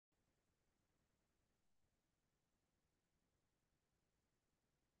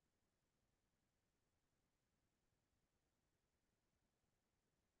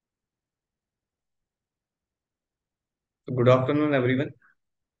Good afternoon, everyone.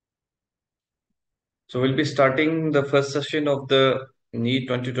 So we'll be starting the first session of the NEET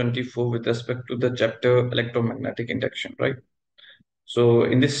 2024 with respect to the chapter electromagnetic induction, right? So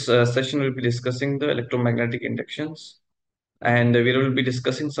in this session, we'll be discussing the electromagnetic inductions, and we will be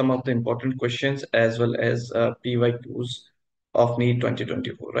discussing some of the important questions as well as PYQs of NEET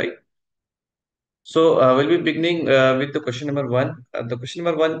 2024, right? So we'll be beginning with the question number one. The question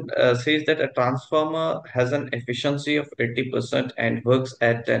number one says that a transformer has an efficiency of 80% and works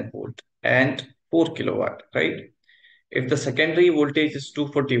at 10 volt and 4 kilowatt, right? If the secondary voltage is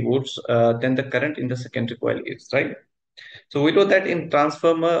 240 volts, then the current in the secondary coil is, right? So we know that in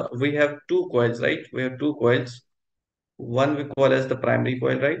transformer, we have two coils, right? We have two coils. One we call as the primary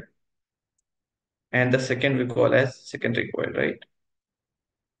coil, right? And the second we call as secondary coil, right?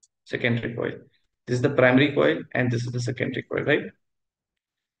 Secondary coil. This is the primary coil and this is the secondary coil, right?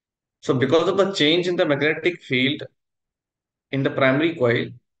 So because of the change in the magnetic field in the primary coil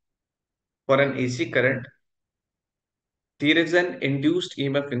for an AC current, there is an induced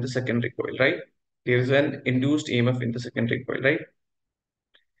EMF in the secondary coil, right? There is an induced EMF in the secondary coil, right?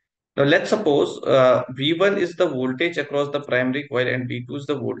 Now let's suppose V1 is the voltage across the primary coil and V2 is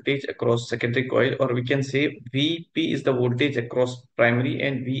the voltage across secondary coil, or we can say VP is the voltage across primary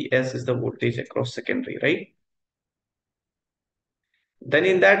and VS is the voltage across secondary, right? Then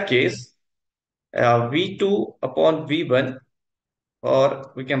in that case, V2 upon V1,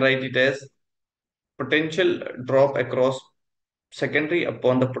 or we can write it as potential drop across secondary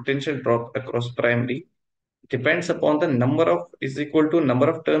upon the potential drop across primary, depends upon the number of is equal to number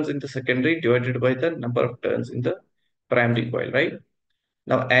of turns in the secondary divided by the number of turns in the primary coil, right?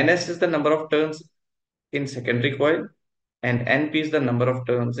 Now ns is the number of turns in secondary coil and np is the number of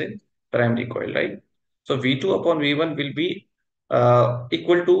turns in primary coil, right? So v2 upon v1 will be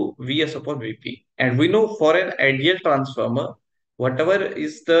equal to vs upon vp, and we know for an ideal transformer, whatever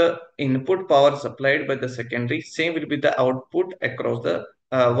is the input power supplied by the secondary, same will be the output across the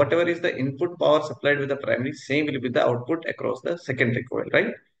whatever is the input power supplied with the primary, same will be the output across the secondary coil, right?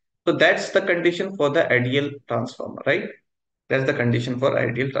 So that's the condition for the ideal transformer, right? That's the condition for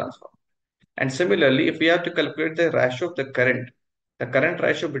ideal transformer. And similarly, if we have to calculate the ratio of the current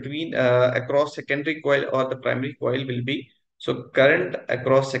ratio between across secondary coil or the primary coil will be, so current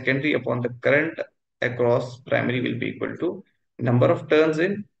across secondary upon the current across primary will be equal to number of turns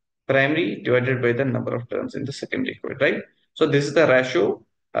in primary divided by the number of turns in the secondary coil, right? So this is the ratio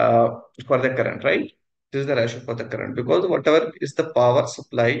for the current, right? This is the ratio for the current, because whatever is the power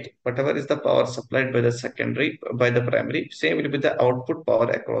supplied by the secondary, by the primary, same will be the output power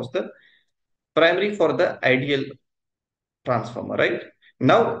across the primary for the ideal transformer, right?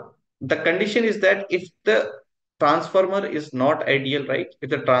 Now, the condition is that if the transformer is not ideal, right? If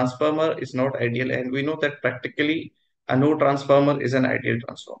the transformer is not ideal, and we know that practically a no transformer is an ideal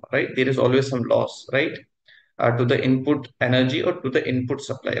transformer, right? There is always some loss, right? To the input energy or to the input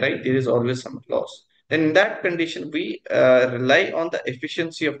supply, right? There is always some loss. Then in that condition, we rely on the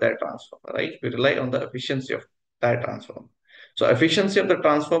efficiency of that transformer, right? We rely on the efficiency of that transformer. So efficiency of the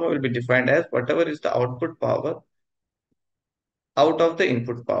transformer will be defined as whatever is the output power out of the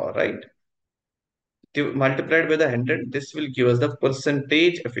input power, right? Multiplied by the 100, this will give us the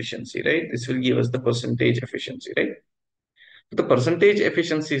percentage efficiency, right? This will give us the percentage efficiency, right? The percentage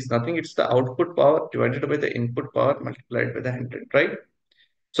efficiency is nothing, it's the output power divided by the input power multiplied by the 100, right?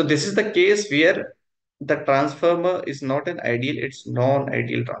 So this is the case where the transformer is not an ideal, it's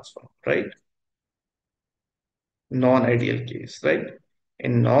non-ideal transformer, right? Non-ideal case, right?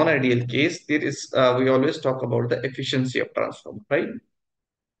 In non-ideal case, there is we always talk about the efficiency of transformer, right?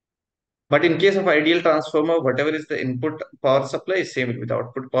 But in case of ideal transformer, whatever is the input power supply is same with the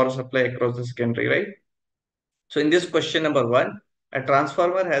output power supply across the secondary, right? So in this question number one, a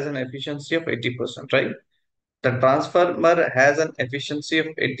transformer has an efficiency of 80%, right? The transformer has an efficiency of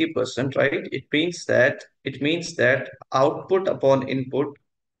 80%, right? It means that output upon input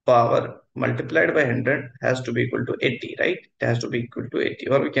power multiplied by 100 has to be equal to 80, right? It has to be equal to 80,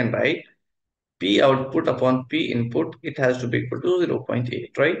 or we can write P output upon P input, it has to be equal to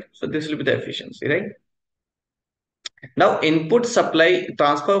 0.8, right? So this will be the efficiency, right? Now input supply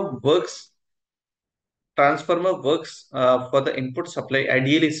transformer works for the input supply,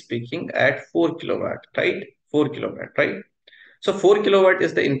 ideally speaking, at 4 kilowatt, right? 4 kilowatt, right? So 4 kilowatt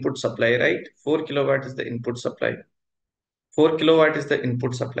is the input supply, right? 4 kilowatt is the input supply. 4 kilowatt is the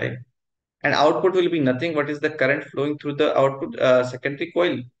input supply. And output will be nothing. What is the current flowing through the output secondary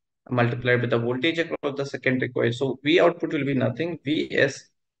coil multiplied with the voltage across the secondary coil. So V output will be nothing. Vs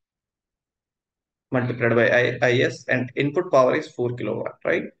multiplied by Is, and input power is 4 kilowatt,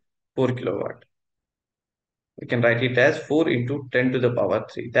 right? 4 kilowatt. We can write it as 4 into 10 to the power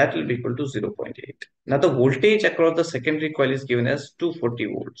 3. That will be equal to 0.8. Now the voltage across the secondary coil is given as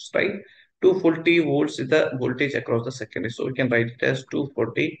 240 volts, right? 240 volts is the voltage across the secondary. So we can write it as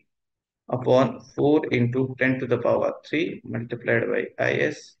 240 upon 4 into 10 to the power 3 multiplied by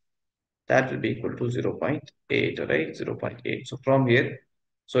Is. That will be equal to 0.8, right? 0.8. So from here,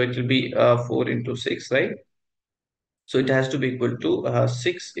 so it will be 4 into 6, right? So it has to be equal to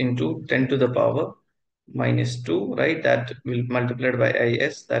 6 into 10 to the power minus 2, right? That will multiplied by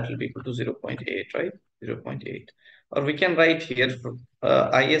Is, that will be equal to 0.8, right? 0.8. Or we can write here,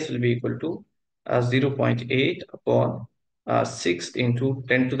 Is will be equal to 0.8 upon 6 into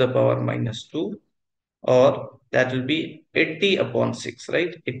 10 to the power minus 2, or that will be 80 upon 6,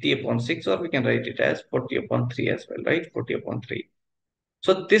 right? 80 upon 6, or we can write it as 40 upon 3 as well, right? 40 upon 3.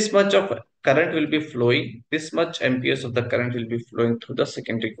 So this much of current will be flowing, this much amperes of the current will be flowing through the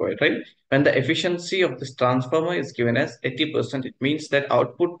secondary coil, right? When the efficiency of this transformer is given as 80%, it means that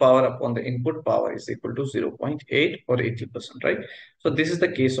output power upon the input power is equal to 0.8 or 80%, right? So this is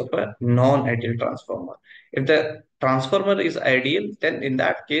the case of a non-ideal transformer. If the transformer is ideal, then in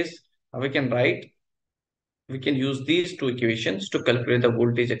that case, we can use these two equations to calculate the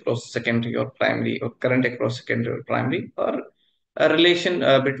voltage across secondary or primary, or current across secondary or primary, or a relation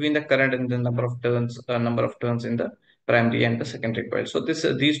between the current and the number of turns in the primary and the secondary coil. So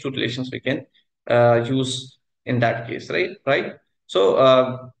these two relations we can use in that case, right?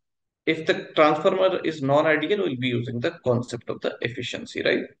 So if the transformer is non-ideal, we'll be using the concept of the efficiency,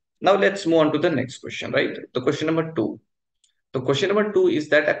 right? Now let's move on to the next question, right? The question number 2. So question number 2 is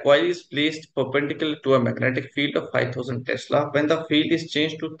that a coil is placed perpendicular to a magnetic field of 5000 Tesla. When the field is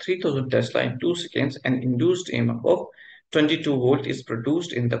changed to 3000 Tesla in 2 seconds, an induced EMF of 22 volt is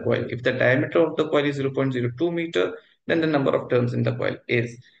produced in the coil. If the diameter of the coil is 0.02 meter, then the number of turns in the coil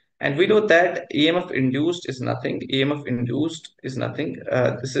is. And we know that EMF induced is nothing. EMF induced is nothing.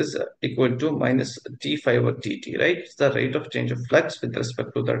 This is equal to minus d5 over dt, right? It's the rate of change of flux with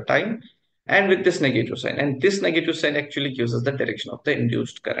respect to the time, and with this negative sign, and this negative sign actually gives us the direction of the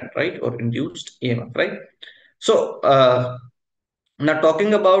induced current, right, or induced EMF, right? So now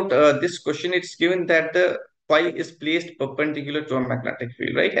talking about this question, it's given that the coil is placed perpendicular to a magnetic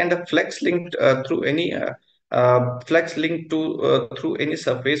field, right, and the flux linked through any flux linked to through any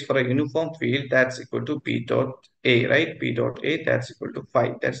surface for a uniform field, that's equal to B dot A, right? B dot A, that's equal to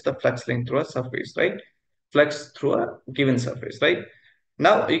phi. That's the flux linked through a surface, right? Flux through a given surface, right?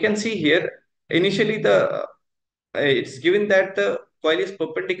 Now you can see here, initially it's given that the coil is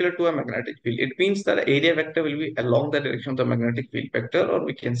perpendicular to a magnetic field. It means that the area vector will be along the direction of the magnetic field vector, or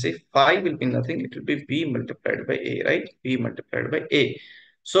we can say phi will be nothing. It will be B multiplied by A, right? B multiplied by A.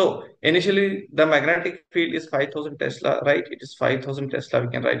 So initially the magnetic field is 5000 Tesla, right? It is 5000 Tesla. We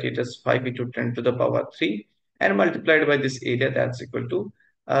can write it as 5 into 10 to the power 3, and multiplied by this area, that's equal to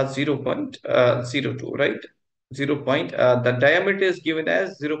 0.02, right? 0. The diameter is given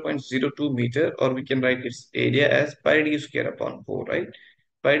as 0.02 meter, or we can write its area as pi d square upon 4, right?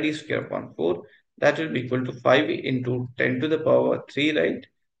 Pi d square upon 4, that will be equal to 5 into 10 to the power 3, right?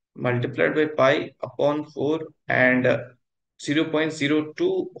 Multiplied by pi upon 4, and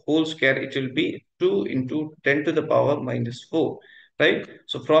 0.02 whole square, it will be 2 into 10 to the power minus 4, right?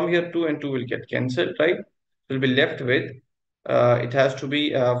 So from here 2 and 2 will get cancelled, right? We'll be left with, it has to be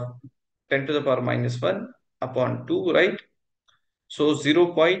 10 to the power minus 1 upon 2, right? So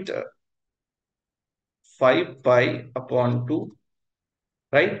 0.5 pi upon 2,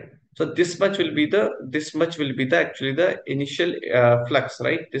 right? So this much will be the actually the initial flux,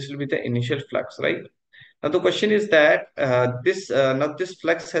 right? This will be the initial flux, right? Now the question is that now this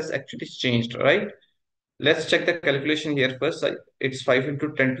flux has actually changed, right? Let's check the calculation here first. It's 5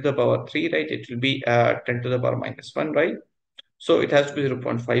 into 10 to the power 3, right? It will be 10 to the power minus 1, right? So it has to be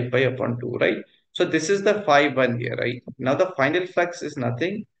 0.5 pi upon 2, right? So this is the phi 1 here, right? Now the final flux is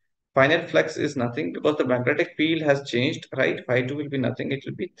nothing. Final flux is nothing because the magnetic field has changed, right? Phi 2 will be nothing. It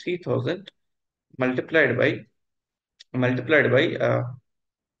will be 3000 multiplied by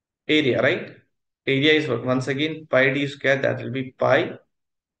area, right? Area is once again pi d square. That will be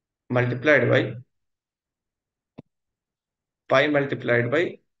multiplied by pi multiplied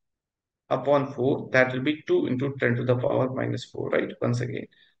by upon 4, that will be 2 into 10 to the power minus 4, right? Once again,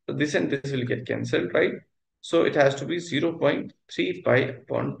 so this and this will get cancelled, right? So it has to be 0.3 pi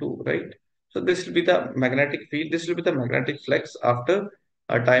upon 2, right? So this will be the magnetic field, this will be the magnetic flux after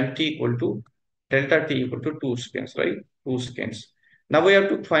a time t equal to delta t equal to 2 seconds, right? 2 seconds. Now we have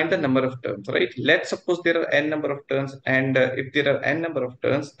to find the number of turns, right? Let's suppose there are n number of turns, and if there are n number of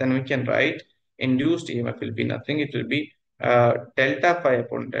turns, then we can write induced EMF will be nothing. It will be delta phi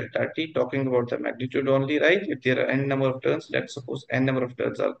upon delta t, talking about the magnitude only, right? If there are n number of turns, let's suppose n number of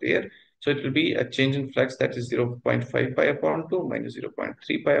turns are there. So it will be a change in flux that is 0.5 pi upon 2 minus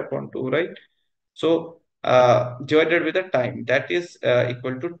 0.3 pi upon 2, right? So divided with the time, that is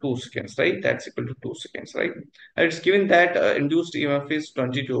equal to 2 seconds, right? That's equal to 2 seconds, right? And it's given that induced EMF is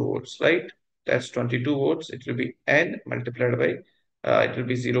 22 volts, right? That's 22 volts. It will be N multiplied by, it will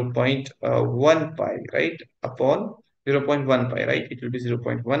be 0.1 pi, right? Upon 0.1 pi, right? It will be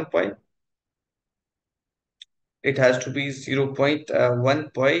 0.1 pi. It has to be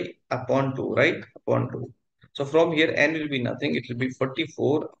 0.1 pi upon 2, right? Upon 2. So from here, n will be nothing. It will be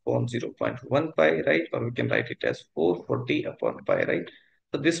 44 upon 0.1 pi, right? Or we can write it as 440 upon pi, right?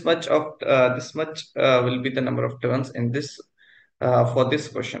 So this much will be the number of turns in this for this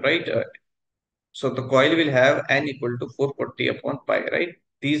question, right? So the coil will have n equal to 440 upon pi, right?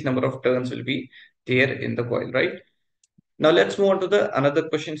 These number of turns will be there in the coil, right? Now let's move on to the another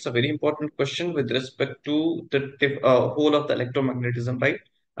question. It's a very important question with respect to the whole of the electromagnetism, right?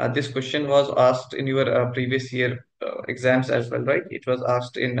 This question was asked in your previous year exams as well, right? It was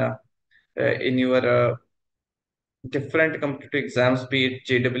asked in your different competitive exams, be it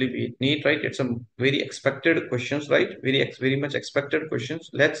JEE, be it NEET, right? It's a very expected questions, right? Very much expected questions.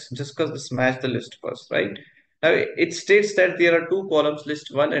 Let's discuss this match the list first, right? Now it states that there are two columns,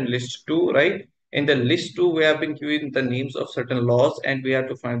 list one and list two, right? In the list two, we have been given the names of certain laws, and we have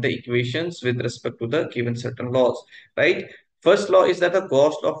to find the equations with respect to the given certain laws, right? First law is that the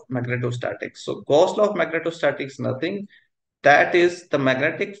Gauss law of magnetostatics. So Gauss law of magnetostatics is nothing, that is the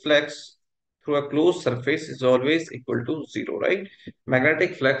magnetic flux through a closed surface is always equal to zero, right?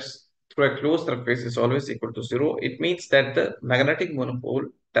 Magnetic flux through a closed surface is always equal to zero. It means that the magnetic monopole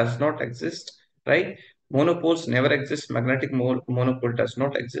does not exist, right? Monopoles never exist. Magnetic monopole does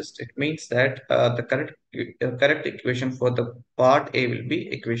not exist. It means that the correct equation for the part A will be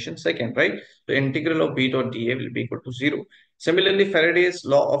equation second, right? So integral of B dot dA will be equal to zero. Similarly, Faraday's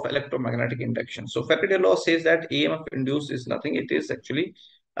law of electromagnetic induction. So Faraday law says that EMF induced is nothing. It is actually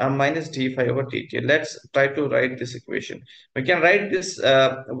minus d phi over dt. Let's try to write this equation. We can write this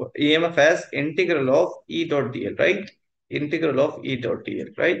EMF as integral of E dot dl, right? Integral of E dot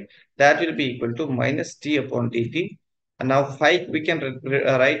dl, right? That will be equal to minus d upon dt. And now phi, we can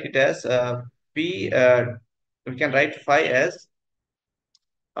write it as p. We can write phi as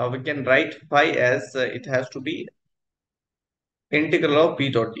it has to be integral of p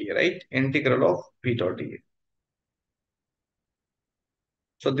dot d, right? Integral of p dot d.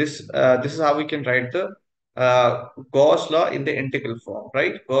 So this is how we can write the Gauss law in the integral form,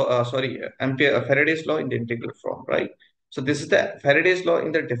 right? Faraday's law in the integral form, right? So this is the Faraday's law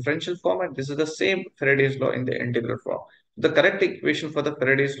in the differential form, and this is the same Faraday's law in the integral form. The correct equation for the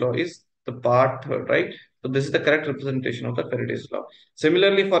Faraday's law is the part third, right? So this is the correct representation of the Faraday's law.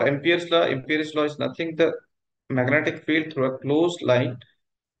 Similarly, for Ampere's law is nothing. The magnetic field through a closed line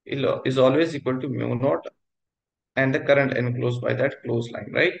is always equal to mu naught and the current enclosed by that closed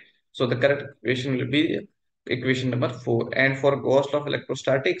line, right? So the correct equation will be equation number 4. And for Gauss law of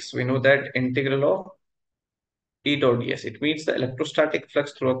electrostatics, we know that integral of E dot ds. It means the electrostatic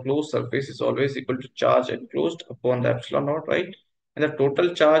flux through a closed surface is always equal to charge enclosed upon the epsilon naught, right? And the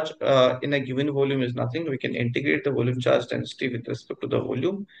total charge in a given volume is nothing. We can integrate the volume charge density with respect to the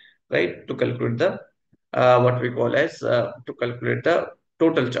volume, right? To calculate the what we call as to calculate the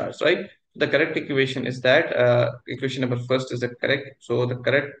total charge, right? The correct equation is that equation number first is the correct. So the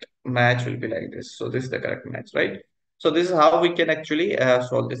correct match will be like this. So this is the correct match, right? So this is how we can actually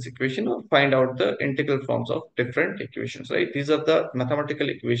solve this equation or find out the integral forms of different equations, right? These are the mathematical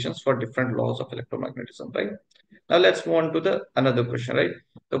equations for different laws of electromagnetism, right? Now let's move on to the another question, right?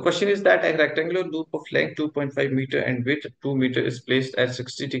 The question is that a rectangular loop of length 2.5 meter and width 2 meter is placed at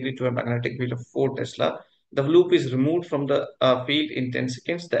 60 degree to a magnetic field of 4 Tesla. The loop is removed from the field in 10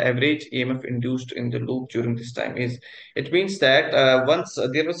 seconds. The average EMF induced in the loop during this time is. It means that once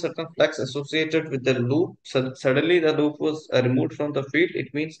there was certain flux associated with the loop, so suddenly the loop was removed from the field.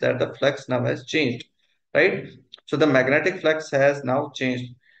 It means that the flux now has changed, right? So the magnetic flux has now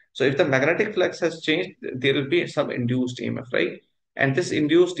changed. So if the magnetic flux has changed, there will be some induced EMF, right? And this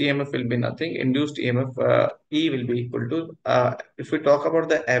induced EMF will be nothing. Induced EMF E will be equal to, if we talk about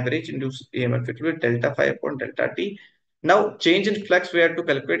the average induced EMF, it will be delta phi upon delta T. Now, change in flux we have to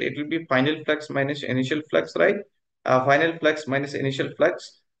calculate. It will be final flux minus initial flux, right? Final flux minus initial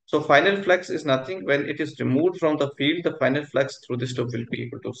flux. So final flux is nothing. When it is removed from the field, the final flux through this loop will be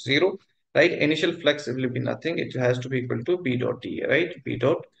equal to zero, right? Initial flux will be nothing. It has to be equal to B dot D, right? B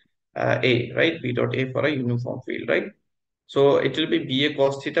dot A, right? B dot A for a uniform field, right? So it will be BA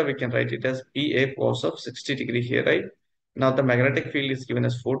cos theta. We can write it as BA cos of 60 degree here, right? Now the magnetic field is given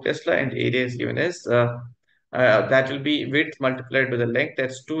as 4 Tesla and area is given as that will be width multiplied by the length.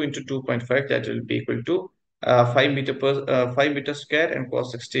 That's 2 into 2.5. That will be equal to 5 meter square, and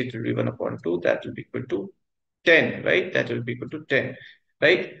cos 60 it will be 1 upon 2. That will be equal to 10, right? That will be equal to 10,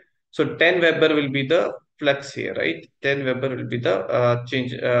 right? So 10 Weber will be the flux here, right? 10 Weber will be the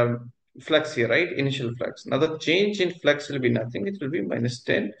change flux here, right? Initial flux. Now the change in flux will be nothing. It will be minus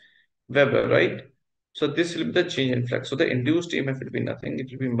 10 Weber, right? So this will be the change in flux. So the induced EMF will be nothing.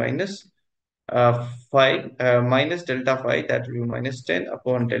 It will be minus phi minus delta phi, that will be minus 10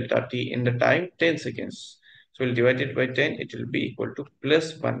 upon delta t in the time 10 seconds. So we'll divide it by 10. It will be equal to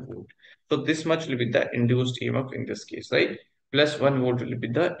plus 1 volt. So this much will be the induced EMF in this case, right? Plus 1 volt will be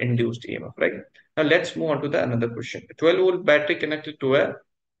the induced EMF, right? Now let's move on to the another question. 12-volt battery connected to a,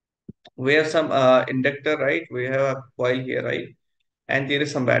 we have some inductor, right? We have a coil here, right? And there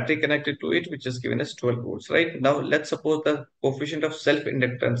is some battery connected to it, which is given as 12 volts, right? Now let's suppose the coefficient of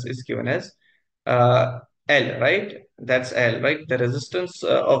self-inductance is given as uh, L, right? That's L, right? The resistance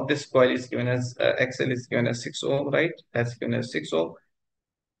of this coil is given as XL is given as 6 ohm, right? That's given as 6 ohm.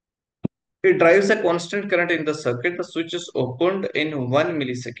 It drives a constant current in the circuit. The switch is opened in 1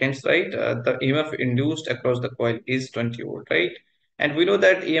 milliseconds, right? The EMF induced across the coil is 20 volt, right? And we know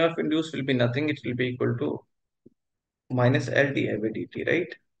that EMF induced will be nothing. It will be equal to minus L di by dt,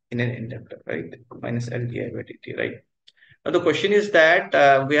 right? In an inductor, right? Minus L di by dt, right? Now the question is that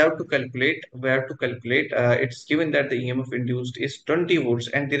we have to calculate, it's given that the EMF induced is 20 volts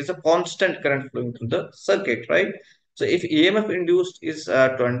and there is a constant current flowing through the circuit, right? So if EMF induced is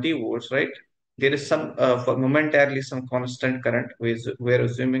 20 volts, right? There is some, for momentarily some constant current, we're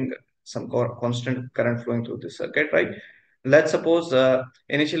assuming some constant current flowing through the circuit, right? Let's suppose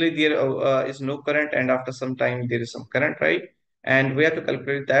initially there is no current and after some time there is some current, right? And we have to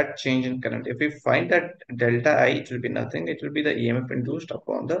calculate that change in current. If we find that delta I, it will be nothing. It will be the EMF induced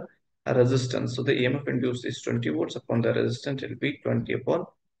upon the resistance. So the EMF induced is 20 volts upon the resistance. It will be 20 upon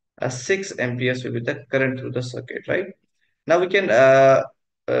 6 amperes will be the current through the circuit, right? Now we can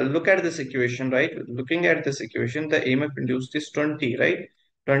look at this equation, right? Looking at this equation, the EMF induced is 20, right?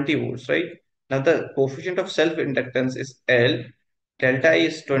 20 volts, right? Now the coefficient of self-inductance is L. Delta I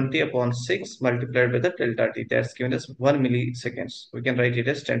is 20 upon 6 multiplied by the delta T. That's given as 1 milliseconds. We can write it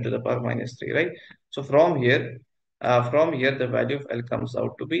as 10 to the power minus 3, right? So from here, the value of L comes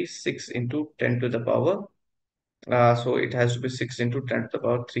out to be 6 into 10 to the power. So it has to be 6 into 10 to the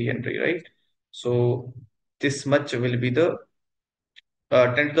power 3 Henry, right? So this much will be the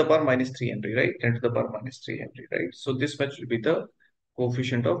 10 to the power minus 3 Henry, right? 10 to the power minus 3 Henry, right? So this much will be the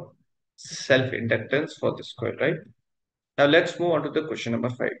coefficient of self-inductance for this coil, right? Now let's move on to the question number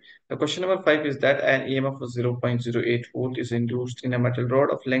 5. The question number 5 is that an EMF of 0.08 volt is induced in a metal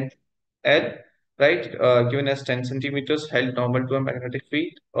rod of length L, right? Given as 10 centimeters, held normal to a magnetic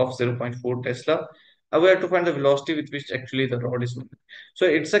field of 0.4 Tesla. Now we have to find the velocity with which actually the rod is moving. So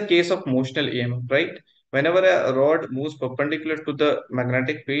it's a case of motional EMF, right? Whenever a rod moves perpendicular to the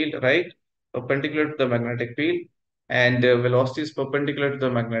magnetic field, right? Perpendicular to the magnetic field, and velocity is perpendicular to the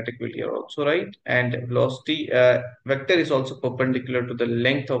magnetic field here also, right? And velocity vector is also perpendicular to the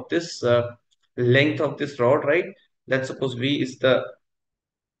length of this rod, right? Let's suppose V is the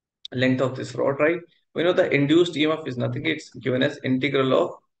length of this rod, right? We know the induced EMF is nothing. It's given as integral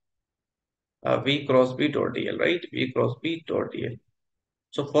of V cross B dot dl, right? V cross B dot dl.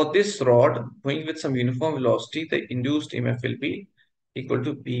 So for this rod going with some uniform velocity, the induced EMF will be equal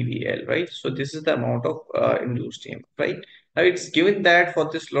to BVL, right? So this is the amount of induced EMF, right? Now it's given that for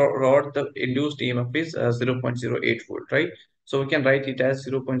this rod, the induced EMF is 0.08 volt, right? So we can write it as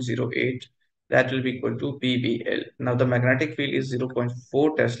 0.08. That will be equal to BVL. Now the magnetic field is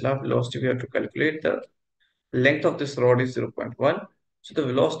 0.4 Tesla. Velocity we have to calculate. The length of this rod is 0.1. So the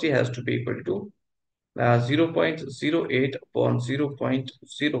velocity has to be equal to 0.08 upon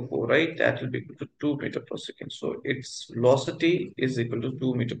 0.04, right? That will be equal to 2 meter per second. So its velocity is equal to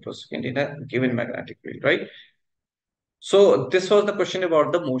 2 meter per second in a given magnetic field, right? So this was the question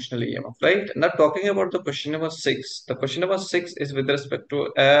about the motional EMF, right? Now talking about the question number 6. The question number 6 is with respect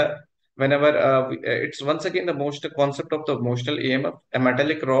to whenever it's once again the motional concept of the motional EMF, a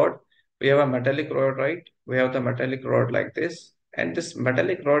metallic rod. We have a metallic rod, right? We have the metallic rod like this, and this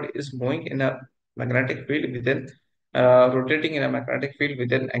metallic rod is moving in a magnetic field within rotating in a magnetic field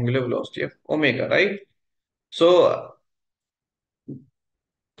with an angular velocity of omega, right? So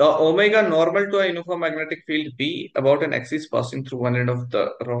the omega normal to a uniform magnetic field B about an axis passing through one end of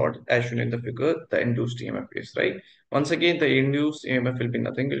the rod as shown in the figure, the induced EMF is, right? Once again, the induced EMF will be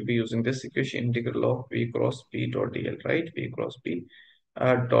nothing. We'll be using this equation integral of V cross P dot dl, right? V cross P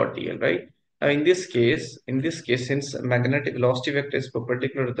dot dl, right? Now, in this case, since magnetic velocity vector is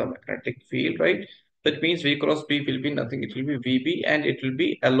perpendicular to the magnetic field, right? That means V cross B will be nothing. It will be VB, and it will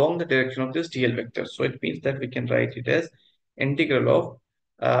be along the direction of this dl vector. So it means that we can write it as integral of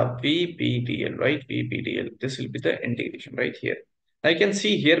VB dl, right? VB dl. This will be the integration right here. Now you can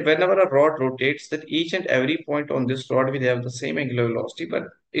see here, whenever a rod rotates, that each and every point on this rod will have the same angular velocity, but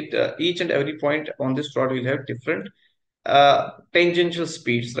each and every point on this rod will have different tangential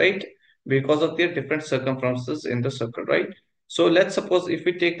speeds, right? Because of their different circumferences in the circle, right? So let's suppose if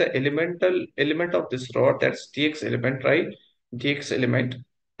we take the elemental element of this rod, that's dx element, right? Dx element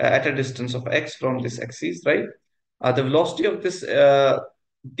at a distance of x from this axis, right? The velocity of this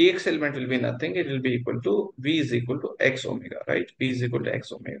dx element will be nothing. It will be equal to v is equal to x omega, right? V is equal to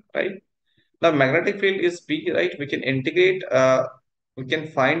x omega, right? Now magnetic field is B, right? We can integrate, we can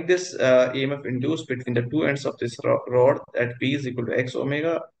find this EMF induced between the two ends of this rod at B is equal to x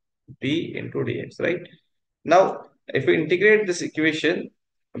omega B into dx, right? Now, if we integrate this equation,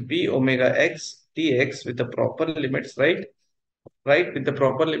 B omega x dx with the proper limits, right? With the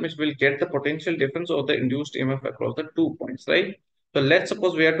proper limits, we'll get the potential difference of the induced EMF across the 2 points, right? So let's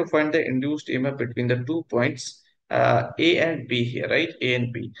suppose we have to find the induced EMF between the 2 points, A and B here, right? A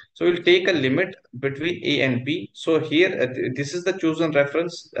and B. So we'll take a limit between A and B. So here, this is the chosen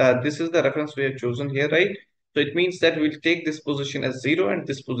reference. This is the reference we have chosen here, right? So it means that we'll take this position as 0 and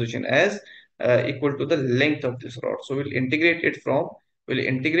this position as equal to the length of this rod. So we will integrate it from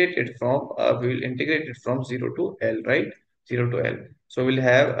 0 to L, right? 0 to L. So we'll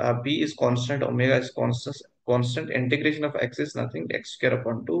have B is constant, omega is constant. Integration of x is nothing, x square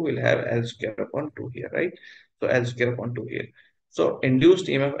upon 2. We'll have L square upon 2 here, right? So L square upon 2 here. So induced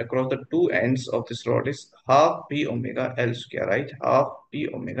EMF across the two ends of this rod is half B omega L square, right? Half B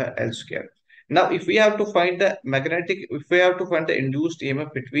omega L square. Now, if we have to find the induced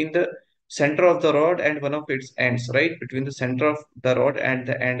EMF between the center of the rod and one of its ends, right? Between the center of the rod and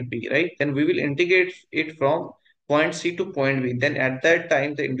the end B, right? Then we will integrate it from point C to point B. Then at that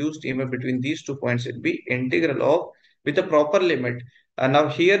time, the induced EMF between these 2 points will be integral of with the proper limit. Now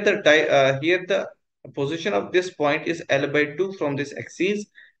here the position of this point is L by 2 from this axis,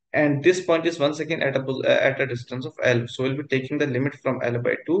 and this point is once again at a distance of L. So we'll be taking the limit from L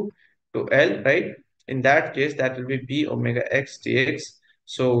by 2 to L, right? In that case, that will be B omega x dx.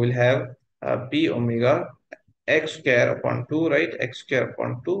 So we'll have B omega x square upon 2, right? X square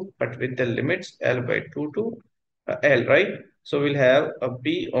upon 2, but with the limits L by 2 to L, right? So we'll have a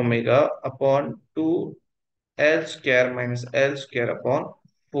B omega upon 2 L square minus L square upon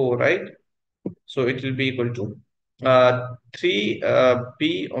 4, right? So it will be equal to 3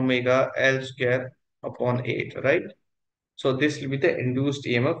 B omega L square upon 8, right? So this will be the induced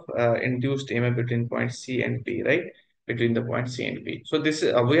EMF between point C and B, right? Between the point C and B. So this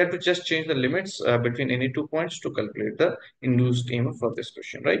we have to just change the limits between any 2 points to calculate the induced EMF for this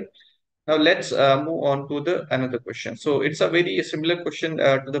question, right? Now let's move on to the another question. So it's a very similar question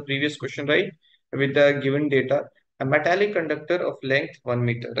to the previous question, right? With the given data, a metallic conductor of length 1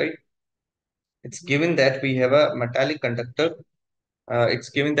 meter, right? It's given that we have a metallic conductor. It's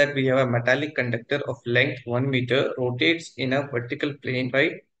given that we have a metallic conductor of length 1 meter rotates in a vertical plane,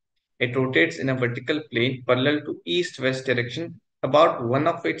 right? It rotates in a vertical plane parallel to east-west direction about one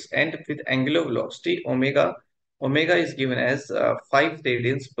of its end with angular velocity omega. Omega is given as 5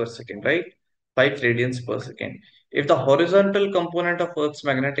 radians per second, right? 5 radians per second. If the horizontal component of Earth's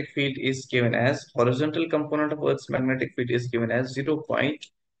magnetic field is given as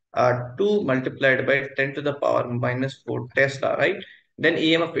 0.2 multiplied by 10 to the power minus 4 Tesla, right? Then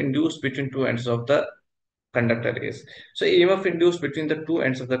EMF induced between two ends of the conductor is. So EMF induced between the two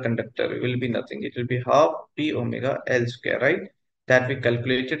ends of the conductor will be nothing. It will be half P omega L square, right? That we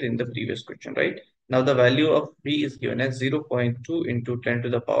calculated in the previous question, right? Now the value of P is given as 0.2 into 10 to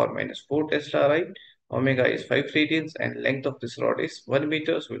the power minus 4 Tesla, right? Omega is 5 radians and length of this rod is 1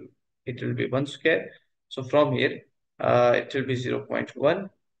 meter. So it will be 1 square. So from here, it will be 0.1,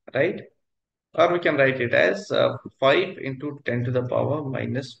 right? Or we can write it as 5 into 10 to the power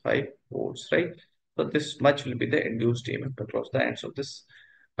minus 5 volts, right? So this much will be the induced EMF across the ends of this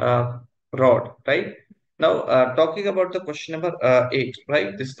uh, rod, right? Now, talking about the question number 8,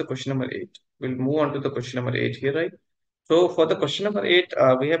 right? This is the question number 8. We'll move on to the question number 8 here, right? So for the question number 8,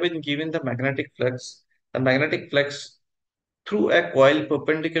 we have been given the magnetic flux. The magnetic flux through a coil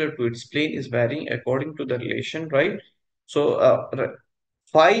perpendicular to its plane is varying according to the relation, right? So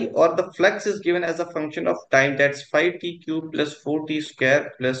phi or the flux is given as a function of time, that's 5t cube plus 4t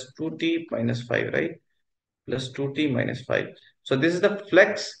square plus 2t minus 5, right? Plus 2t minus 5. So this is the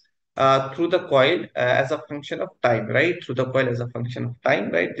flux through the coil as a function of time, right? Through the coil as a function of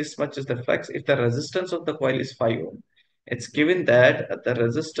time, right? This much is the flux. If the resistance of the coil is 5 ohm, it's given that the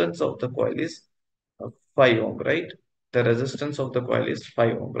resistance of the coil is 5 ohm, right? The resistance of the coil is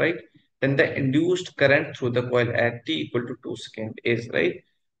 5 ohm, right? Then the induced current through the coil at t equal to 2 seconds is, right?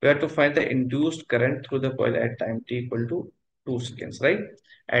 We have to find the induced current through the coil at time t equal to 2 seconds, right?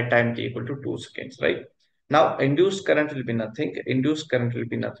 At time t equal to 2 seconds, right? Now, induced current will be nothing. Induced current will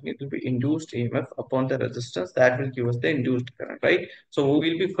be nothing. It will be induced EMF upon the resistance that will give us the induced current, right? So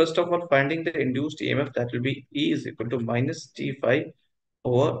we will be first of all finding the induced EMF, that will be E is equal to minus T5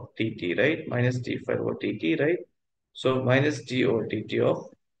 over dt, right? Minus d5 over dt, right? So minus d over dt of,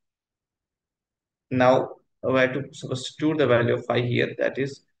 now we have to substitute the value of phi here, that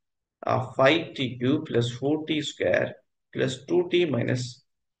is 5t cube plus 4t square plus 2t minus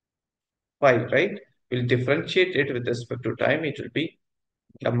 5, right? We'll differentiate it with respect to time. It will be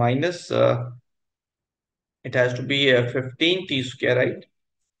a minus, it has to be 15t square, right?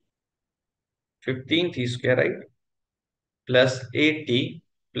 15t square, right? Plus 8t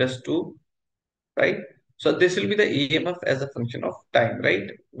plus 2, right? So this will be the EMF as a function of time,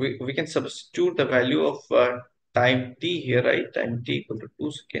 right? We can substitute the value of time t here, right? Time t equal to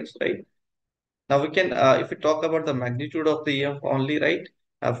 2 seconds, right? Now we can, if we talk about the magnitude of the EMF only, right?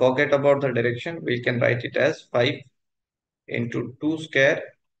 Forget about the direction. We can write it as 5 into 2 square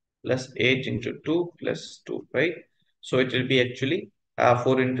plus 8 into 2 plus 2, right? So it will be actually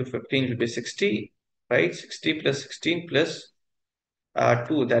 4 into 15 will be 60, right? 60 plus 16 plus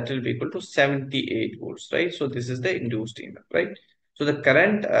 2, that will be equal to 78 volts, right? So this is the induced EMF, right? So the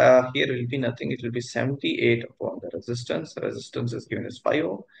current here will be nothing. It will be 78 upon the resistance. The resistance is given as 5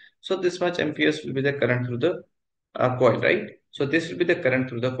 ohm. So this much amperes will be the current through the coil, right? So this will be the current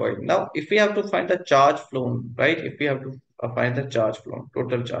through the coil. Now, if we have to find the charge flown, right? If we have to find the charge flown,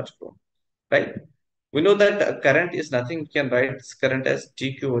 total charge flown, right? We know that current is nothing. We can write this current as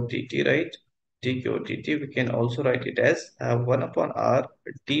dq over dt, right? Dq over dt. We can also write it as 1 upon r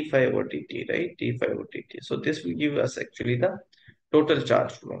d5 over dt, right? D5 over dt. So this will give us actually the total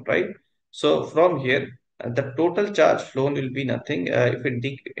charge flown, right? So from here, the total charge flown will be nothing. If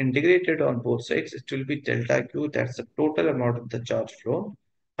integrated on both sides, it will be delta q. That's the total amount of the charge flown.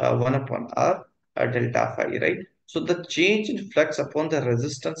 1 upon r delta phi, right? So the change in flux upon the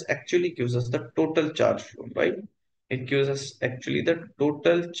resistance actually gives us the total charge flow, right? It gives us actually the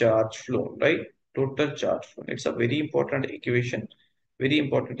total charge flow, right? Total charge flow. It's a very important equation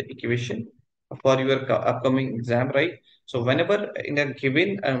for your upcoming exam, right? So whenever in a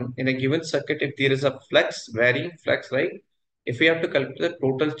given circuit, if there is a flux, varying flux, right? If we have to calculate the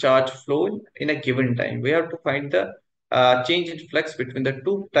total charge flow in a given time, we have to find the change in flux between the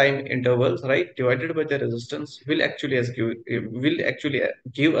two time intervals, right, divided by the resistance will actually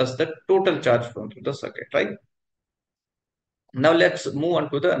give us the total charge flow through the circuit, right? Now let's move on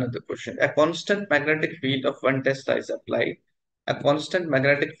to the another question. A constant magnetic field of 1 Tesla is applied. A constant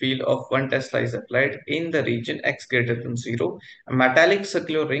magnetic field of 1 Tesla is applied in the region x greater than 0. A metallic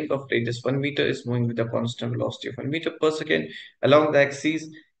circular ring of radius 1 meter is moving with a constant velocity of 1 meter per second along the axis.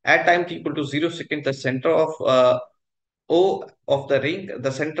 At time t equal to 0 second, the center of O of the ring,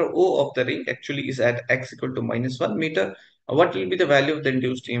 the center O of the ring actually is at x equal to minus 1 meter. What will be the value of the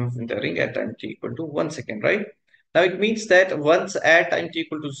induced EMF in the ring at time t equal to 1 second, right? Now it means that once at time t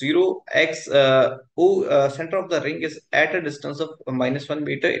equal to 0, x O center of the ring is at a distance of minus 1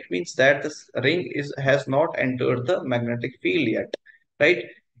 meter. It means that this ring has not entered the magnetic field yet, right?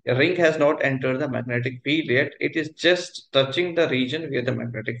 The ring has not entered the magnetic field yet. It is just touching the region where the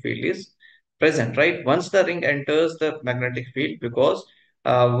magnetic field is present, right? Once the ring enters the magnetic field, because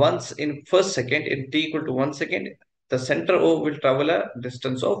once in first second, in t equal to 1 second, the center O will travel a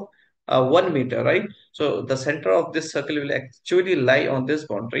distance of 1 meter, right? So the center of this circle will actually lie on this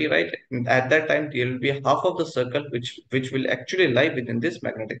boundary, right? And at that time, there will be half of the circle which will actually lie within this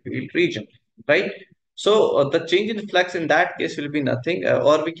magnetic field region, right? So the change in flux in that case will be nothing,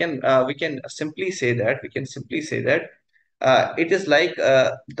 or we can simply say that it is like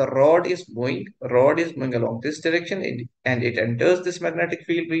rod is moving along this direction, and it enters this magnetic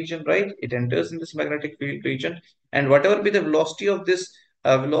field region, right? It enters in this magnetic field region, and whatever be the velocity of this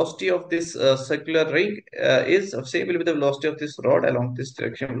circular ring is same will be the velocity of this rod along this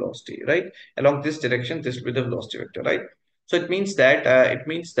direction velocity, right? Along this direction, this will be the velocity vector, right? So it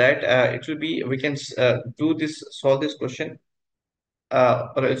will be, we can solve this question,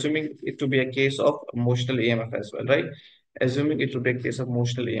 or assuming it to be a case of motional EMF as well, right? Assuming it to be a case of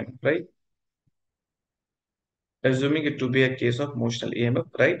motional EMF, right? Assuming it to be a case of motional EMF,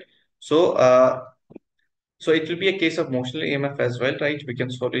 right? So So it will be a case of motional EMF as well, right? We can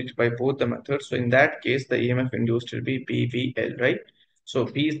solve it by both the methods. So in that case, the EMF induced will be BVL, right? So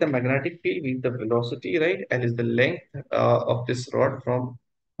B is the magnetic field, V is the velocity, right? L is the length of this rod from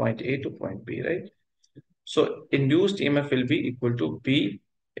point A to point B, right? So induced EMF will be equal to B.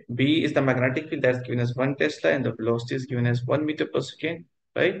 B is the magnetic field that's given as 1 Tesla and the velocity is given as 1 meter per second,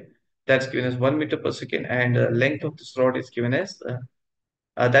 right? That's given as 1 meter per second and length of this rod is given as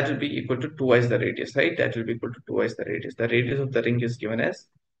that will be equal to twice the radius, right? That will be equal to twice the radius. The radius of the ring is given as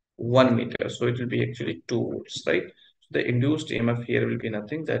 1 meter. So it will be actually 2 volts, right? So the induced EMF here will be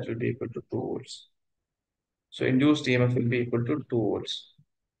nothing. That will be equal to 2 volts. So induced EMF will be equal to 2 volts.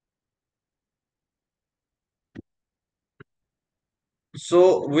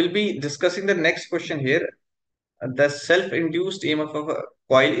 So we'll be discussing the next question here. The self-induced EMF of a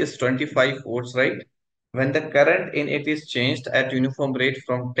coil is 25 volts, right? When the current in it is changed at uniform rate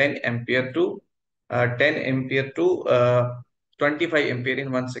from 10 ampere to 10 ampere to 25 ampere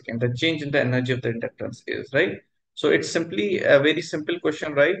in 1 second, the change in the energy of the inductance is, right? So it's simply a very simple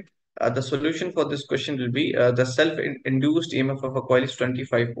question, right? The solution for this question will be the self-induced EMF of a coil is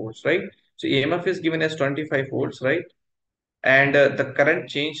 25 volts, right? So EMF is given as 25 volts, right? And the current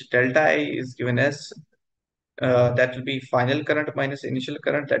change delta I is given as that will be final current minus initial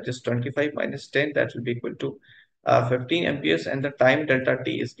current, that is 25 minus 10, that will be equal to 15 amperes, and the time delta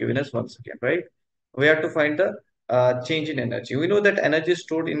t is given as 1 second, right? We have to find the change in energy. We know that energy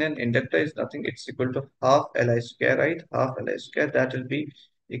stored in an inductor is nothing, it's equal to half Li square, right? Half Li square, that will be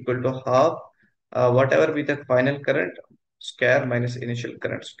equal to half whatever be the final current square minus initial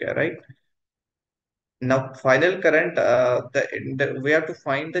current square, right? Now, final current, we have to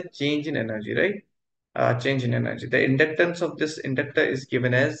find the change in energy, right? Change in energy. The inductance of this inductor is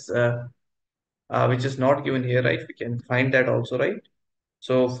given as, which is not given here, right? We can find that also, right?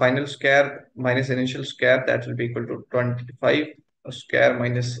 So final square minus initial square, that will be equal to 25 square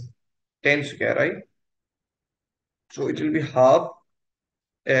minus 10 square, right? So it will be half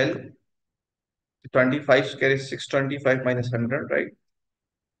L, 25 square is 625 minus 100, right?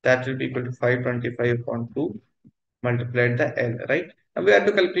 That will be equal to 525 upon 2 multiplied the L, right? And we have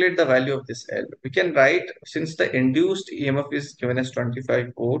to calculate the value of this L. We can write, since the induced EMF is given as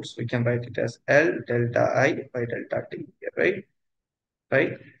 25 volts, we can write it as L delta I by delta T, right?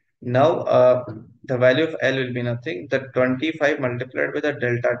 Right? Now, the value of L will be nothing. The 25 multiplied by the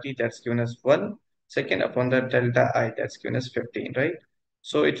delta T, that's given as 1 second, upon the delta I, that's given as 15, right?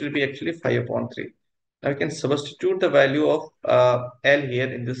 So it will be actually 5 upon 3. Now we can substitute the value of L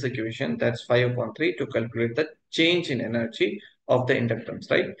here in this equation, that's 5 upon 3, to calculate the change in energy of the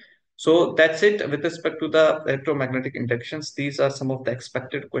inductance, right? So that's it with respect to the electromagnetic inductions. These are some of the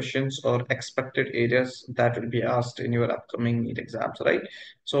expected questions or expected areas that will be asked in your upcoming NEET exams, right?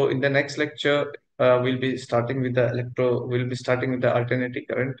 So in the next lecture, we'll be starting with the alternating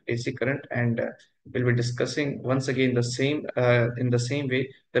current, AC current, and we'll be discussing once again in the same way,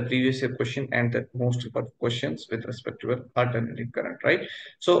 the previous year question and the most important questions with respect to alternating current, right?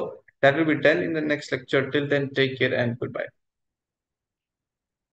 So that will be done in the next lecture. Till then, take care and goodbye.